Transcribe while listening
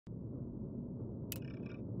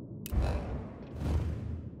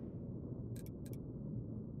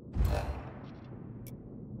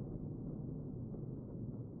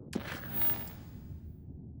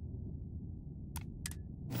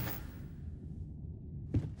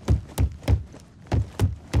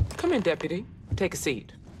Come in, Deputy. Take a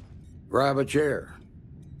seat. Grab a chair.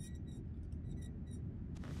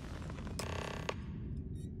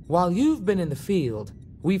 While you've been in the field,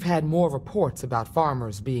 we've had more reports about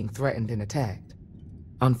farmers being threatened and attacked.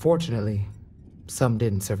 Unfortunately, some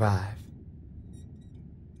didn't survive.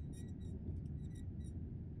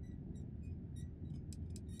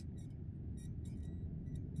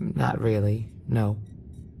 Not really, no.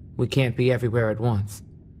 We can't be everywhere at once.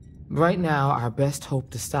 Right now, our best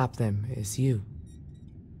hope to stop them is you.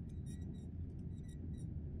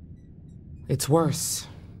 It's worse.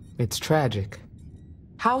 It's tragic.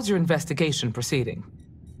 How's your investigation proceeding?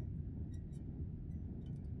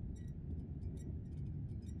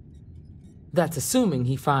 That's assuming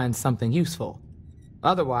he finds something useful.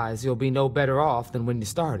 Otherwise, you'll be no better off than when you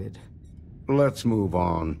started. Let's move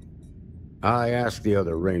on. I asked the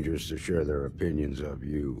other Rangers to share their opinions of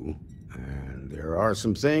you, and there are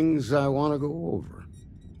some things I want to go over.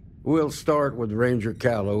 We'll start with Ranger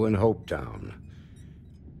Callow in Hopetown.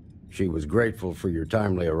 She was grateful for your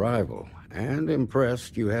timely arrival, and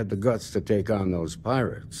impressed you had the guts to take on those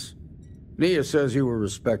pirates. Nia says you were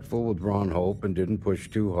respectful with Ron Hope and didn't push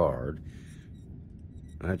too hard.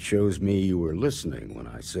 That shows me you were listening when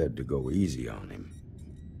I said to go easy on him.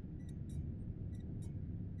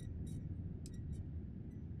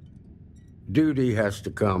 Duty has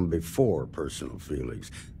to come before personal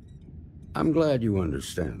feelings. I'm glad you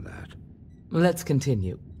understand that. Let's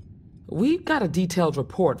continue. We got a detailed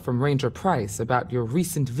report from Ranger Price about your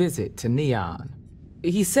recent visit to Neon.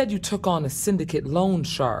 He said you took on a syndicate loan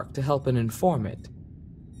shark to help an informant.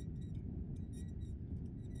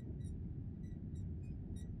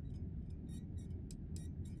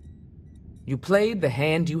 You played the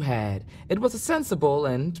hand you had. It was a sensible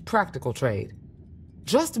and practical trade.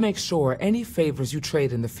 Just make sure any favors you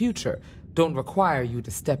trade in the future don't require you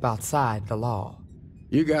to step outside the law.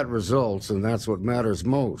 You got results, and that's what matters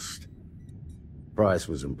most. Price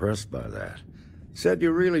was impressed by that. Said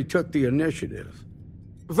you really took the initiative.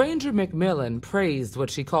 Ranger McMillan praised what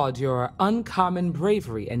she called your uncommon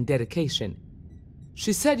bravery and dedication.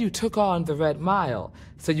 She said you took on the Red Mile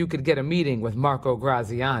so you could get a meeting with Marco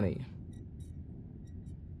Graziani.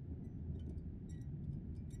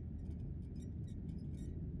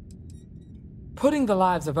 Putting the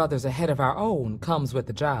lives of others ahead of our own comes with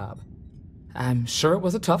the job. I'm sure it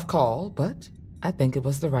was a tough call, but I think it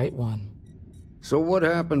was the right one. So what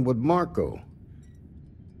happened with Marco?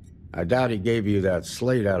 I doubt he gave you that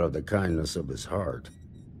slate out of the kindness of his heart.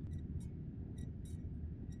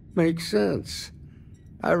 Makes sense.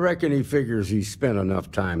 I reckon he figures he spent enough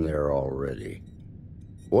time there already.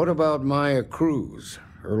 What about Maya Cruz?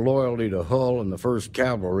 Her loyalty to Hull and the 1st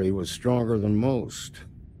Cavalry was stronger than most.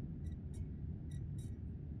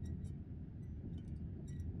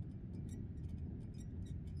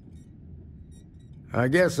 I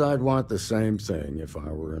guess I'd want the same thing if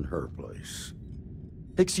I were in her place.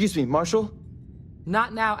 Excuse me, Marshal?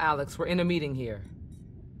 Not now, Alex. We're in a meeting here.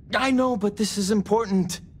 I know, but this is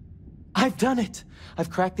important. I've done it. I've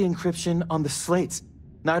cracked the encryption on the slates.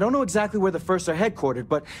 Now, I don't know exactly where the First are headquartered,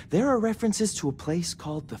 but there are references to a place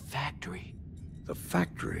called the Factory. The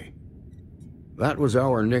Factory? That was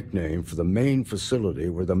our nickname for the main facility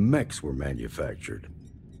where the mechs were manufactured.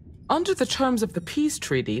 Under the terms of the peace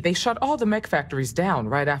treaty, they shut all the mech factories down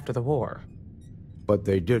right after the war. But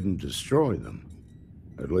they didn't destroy them.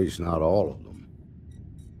 At least not all of them.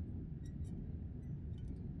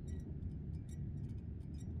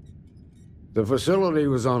 The facility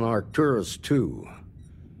was on Arcturus 2.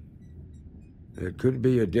 It could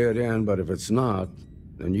be a dead end, but if it's not,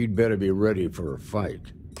 then you'd better be ready for a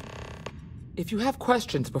fight. If you have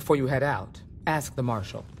questions before you head out, ask the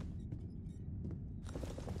Marshal.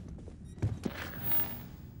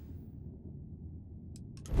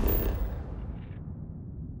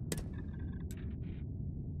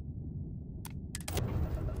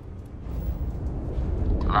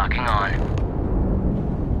 Locking on.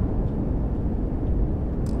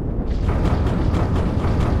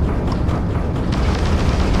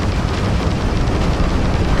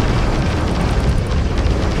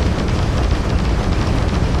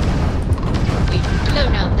 We've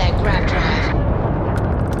blown out their grab drive.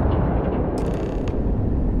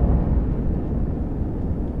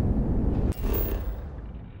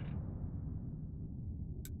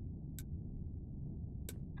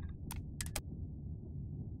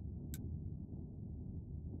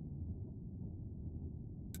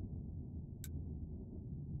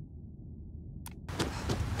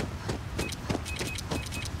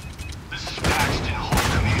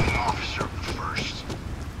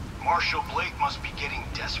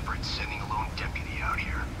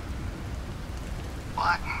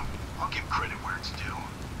 But I'll give credit where it's due.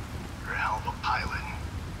 You're a hell of a pilot.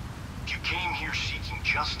 If you came here seeking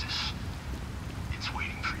justice, it's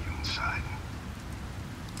waiting for you inside.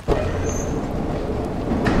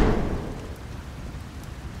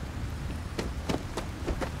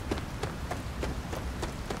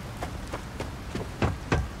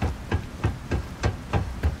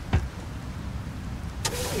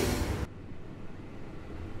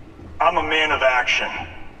 I'm a man of action.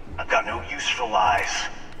 I've got no use for lies.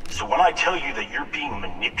 So when I tell you that you're being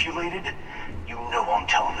manipulated, you know I'm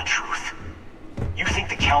telling the truth. You think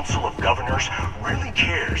the Council of Governors really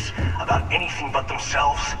cares about anything but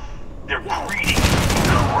themselves? They're greedy and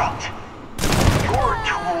corrupt. You're a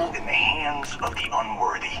tool in the hands of the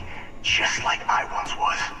unworthy, just like I once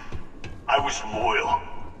was. I was loyal.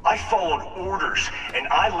 I followed orders, and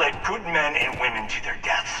I led good men and women to their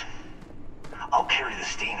deaths. I'll carry the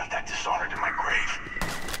stain of that dishonor to my grave.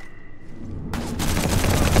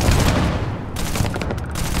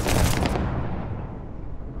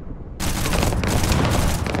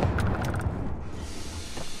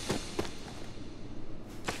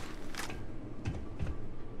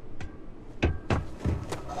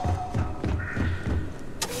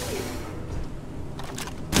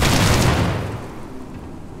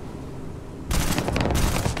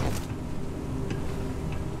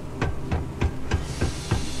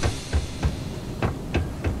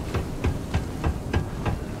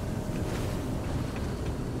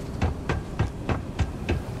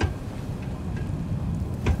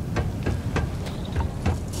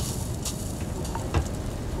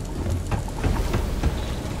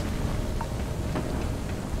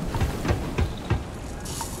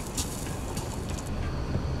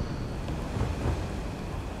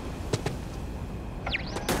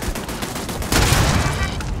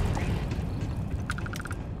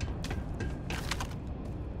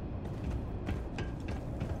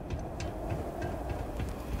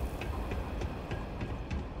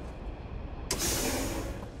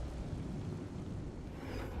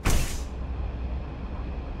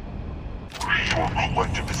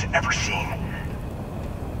 Collective has ever seen.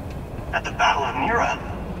 At the Battle of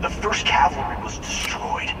Nira, the First Cavalry was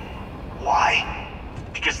destroyed. Why?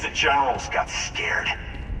 Because the generals got scared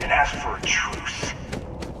and asked for a truce.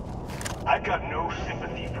 I've got no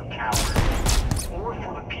sympathy for cowards, or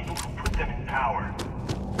for the people who put them in power.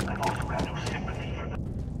 I've also got no sympathy for them.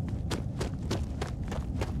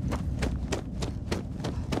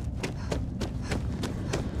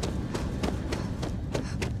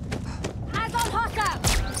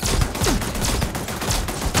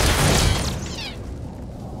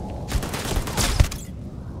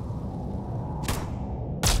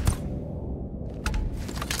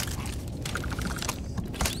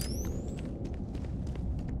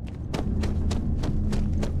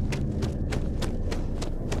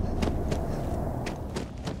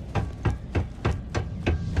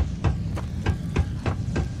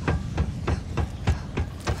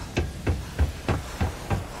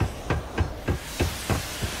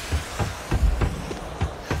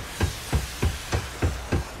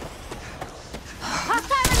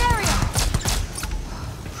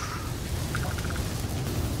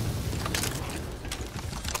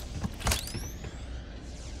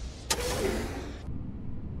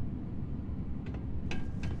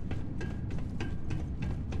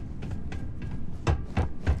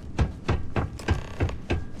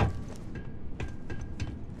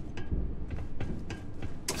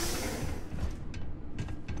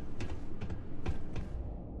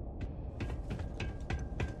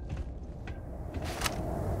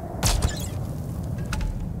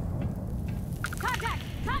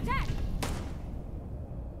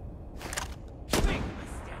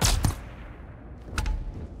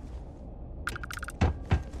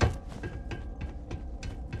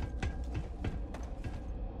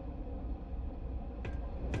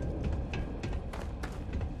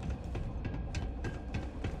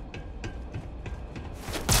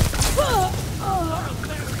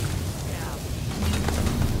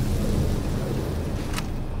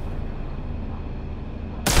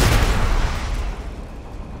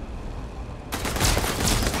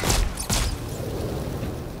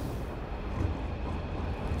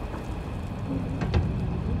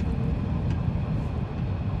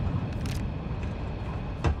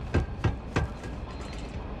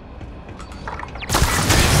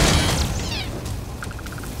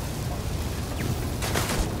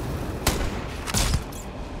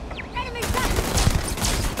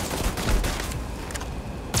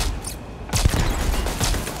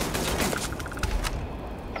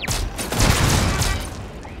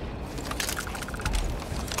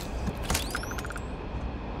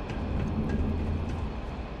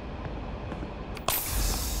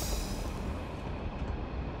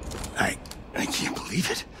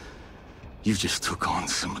 You just took on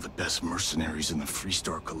some of the best mercenaries in the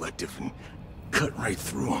Freestar Collective and cut right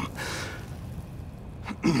through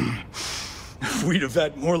them. If we'd have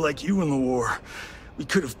had more like you in the war, we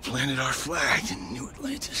could have planted our flag in New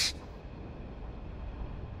Atlantis.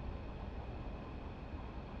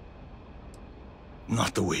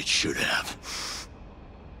 Not the way it should have.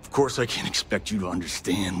 Of course, I can't expect you to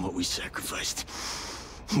understand what we sacrificed,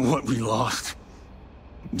 what we lost.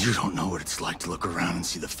 You don't know what it's like to look around and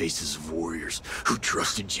see the faces of warriors who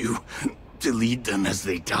trusted you to lead them as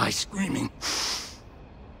they die screaming.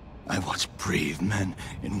 I watched brave men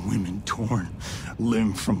and women torn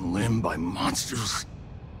limb from limb by monsters.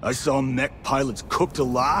 I saw mech pilots cooked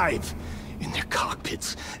alive in their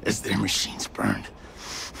cockpits as their machines burned.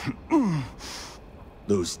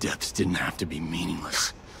 Those deaths didn't have to be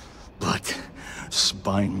meaningless, but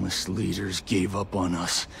spineless leaders gave up on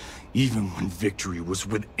us even when victory was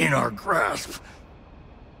within our grasp.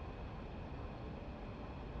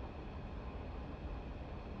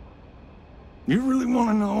 You really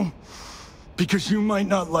want to know? Because you might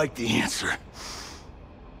not like the answer.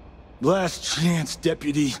 Last chance,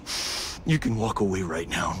 Deputy. You can walk away right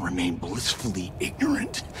now and remain blissfully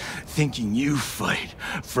ignorant, thinking you fight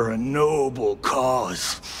for a noble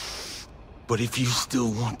cause. But if you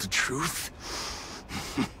still want the truth,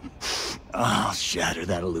 I'll shatter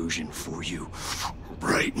that illusion for you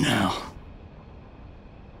right now.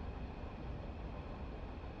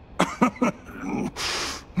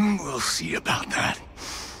 We'll see about that.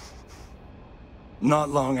 Not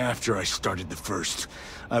long after I started the First,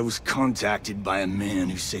 I was contacted by a man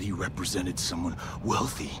who said he represented someone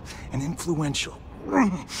wealthy and influential.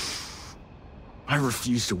 I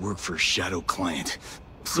refused to work for a shadow client,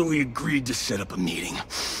 so we agreed to set up a meeting.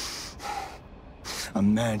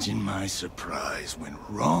 Imagine my surprise when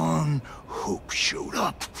Ron Hope showed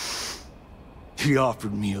up. He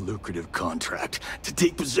offered me a lucrative contract to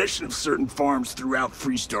take possession of certain farms throughout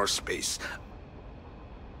Freestar space.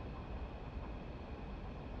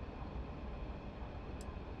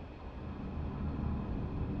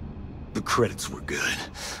 The credits were good,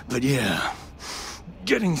 but yeah,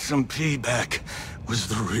 getting some payback was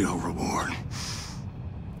the real reward.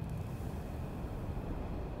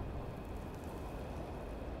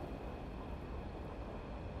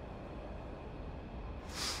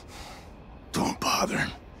 Don't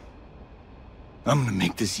bother. I'm gonna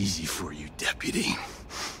make this easy for you, Deputy.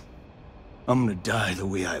 I'm gonna die the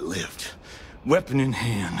way I lived. Weapon in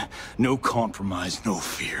hand, no compromise, no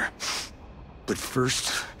fear. But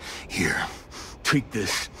first, here, take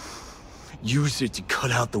this. Use it to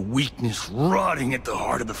cut out the weakness rotting at the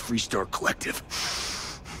heart of the Freestar Collective.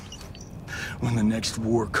 When the next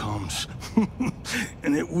war comes,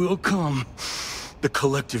 and it will come, the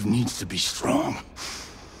Collective needs to be strong.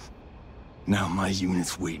 Now my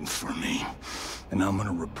unit's waiting for me, and I'm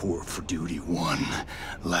gonna report for duty one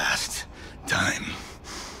last time.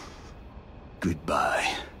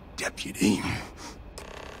 Goodbye, Deputy.